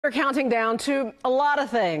We're counting down to a lot of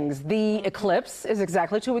things. The eclipse is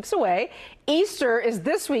exactly 2 weeks away. Easter is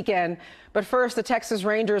this weekend. But first, the Texas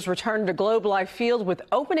Rangers return to Globe Life Field with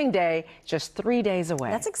opening day just 3 days away.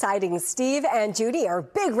 That's exciting. Steve and Judy are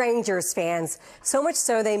big Rangers fans. So much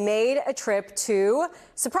so they made a trip to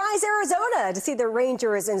surprise Arizona to see the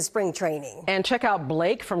Rangers in spring training. And check out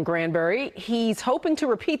Blake from Granbury. He's hoping to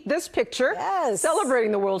repeat this picture,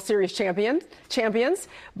 celebrating the World Series champions.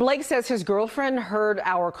 Blake says his girlfriend heard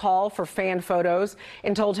our call for fan photos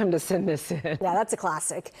and told him to send this in. Yeah, that's a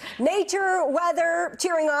classic. Nature, weather,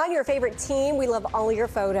 cheering on your favorite team. We love all your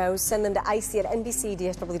photos. Send them to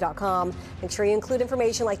ic@nbcdsw.com. Make sure you include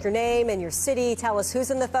information like your name and your city. Tell us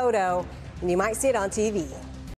who's in the photo, and you might see it on TV.